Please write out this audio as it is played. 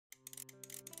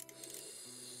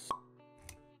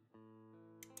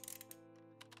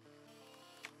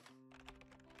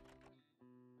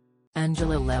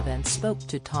Angela Levin spoke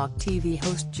to Talk TV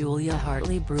host Julia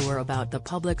Hartley-Brewer about the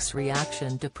public's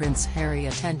reaction to Prince Harry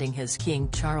attending his King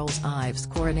Charles Ives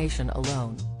coronation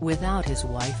alone, without his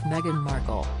wife Meghan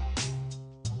Markle.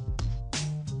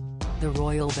 The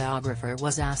royal biographer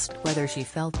was asked whether she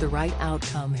felt the right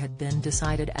outcome had been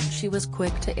decided, and she was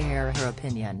quick to air her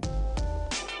opinion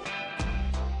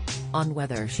on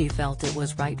whether she felt it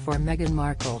was right for Meghan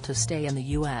Markle to stay in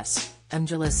the US.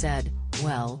 Angela said,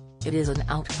 "Well, it is an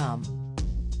outcome.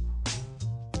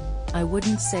 I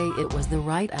wouldn't say it was the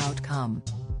right outcome.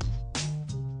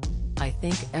 I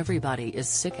think everybody is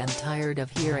sick and tired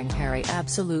of hearing Harry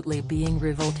absolutely being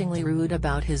revoltingly rude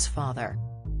about his father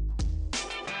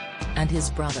and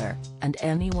his brother, and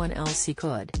anyone else he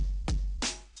could.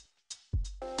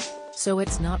 So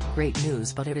it's not great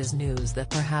news, but it is news that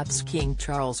perhaps King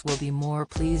Charles will be more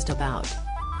pleased about.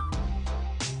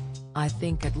 I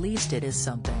think at least it is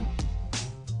something.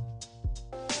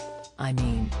 I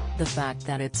mean, the fact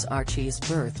that it's Archie's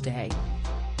birthday.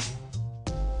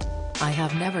 I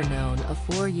have never known a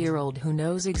 4-year-old who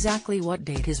knows exactly what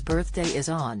date his birthday is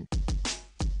on."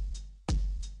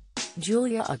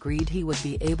 Julia agreed he would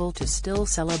be able to still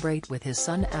celebrate with his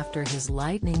son after his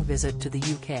lightning visit to the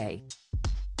UK.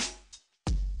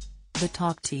 The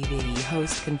Talk TV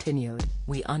host continued,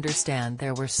 "We understand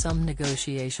there were some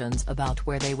negotiations about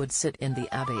where they would sit in the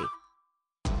Abbey.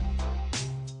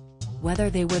 Whether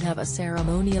they would have a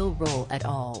ceremonial role at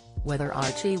all, whether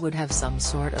Archie would have some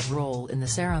sort of role in the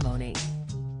ceremony.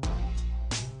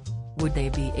 Would they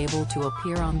be able to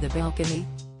appear on the balcony?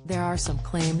 There are some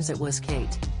claims it was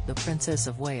Kate, the Princess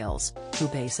of Wales, who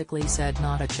basically said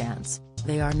not a chance,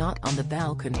 they are not on the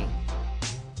balcony."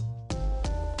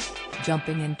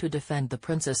 Jumping in to defend the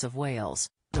Princess of Wales,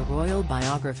 the royal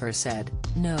biographer said,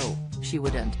 "No, she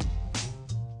wouldn't.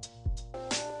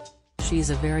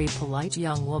 She's a very polite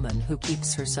young woman who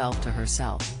keeps herself to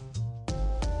herself."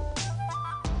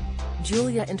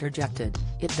 Julia interjected,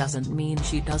 "It doesn't mean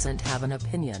she doesn't have an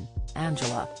opinion,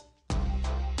 Angela."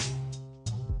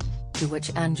 To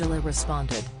which Angela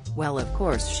responded, "Well, of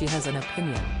course she has an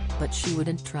opinion, but she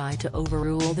wouldn't try to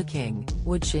overrule the king,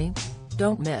 would she?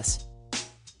 Don't miss."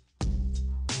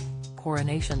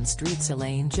 Coronation Street's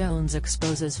Elaine Jones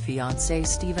exposes fiancé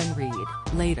Stephen Reed.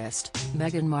 Latest,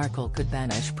 Meghan Markle could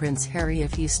banish Prince Harry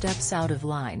if he steps out of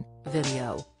line.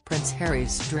 Video, Prince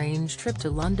Harry's strange trip to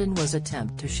London was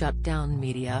attempt to shut down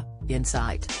media.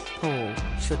 Insight, poll,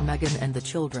 should Meghan and the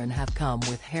children have come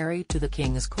with Harry to the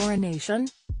King's coronation?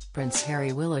 Prince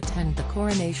Harry will attend the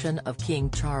coronation of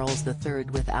King Charles III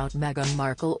without Meghan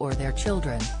Markle or their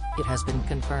children, it has been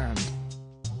confirmed.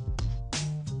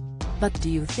 But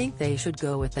do you think they should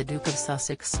go with the Duke of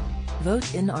Sussex?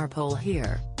 Vote in our poll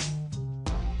here.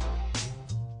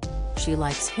 She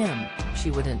likes him,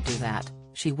 she wouldn't do that,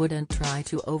 she wouldn't try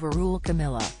to overrule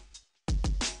Camilla.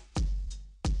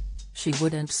 She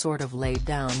wouldn't sort of lay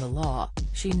down the law,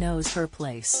 she knows her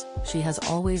place, she has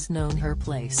always known her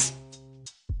place.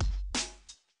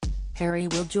 Harry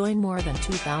will join more than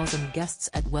 2,000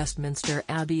 guests at Westminster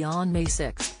Abbey on May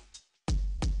 6.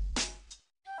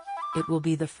 It will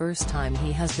be the first time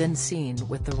he has been seen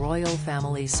with the royal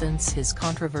family since his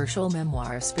controversial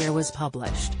memoir Spare was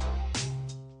published.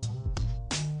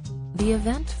 The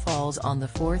event falls on the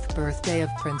 4th birthday of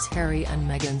Prince Harry and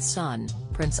Meghan's son,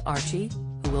 Prince Archie,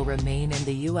 who will remain in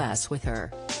the US with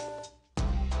her.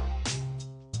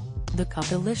 The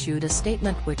couple issued a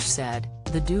statement which said,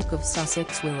 "The Duke of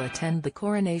Sussex will attend the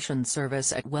coronation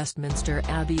service at Westminster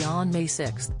Abbey on May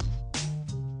 6.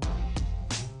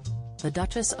 The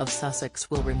Duchess of Sussex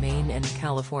will remain in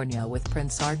California with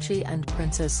Prince Archie and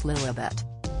Princess Lilibet."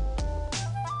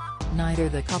 Neither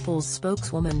the couple's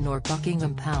spokeswoman nor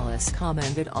Buckingham Palace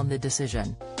commented on the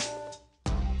decision.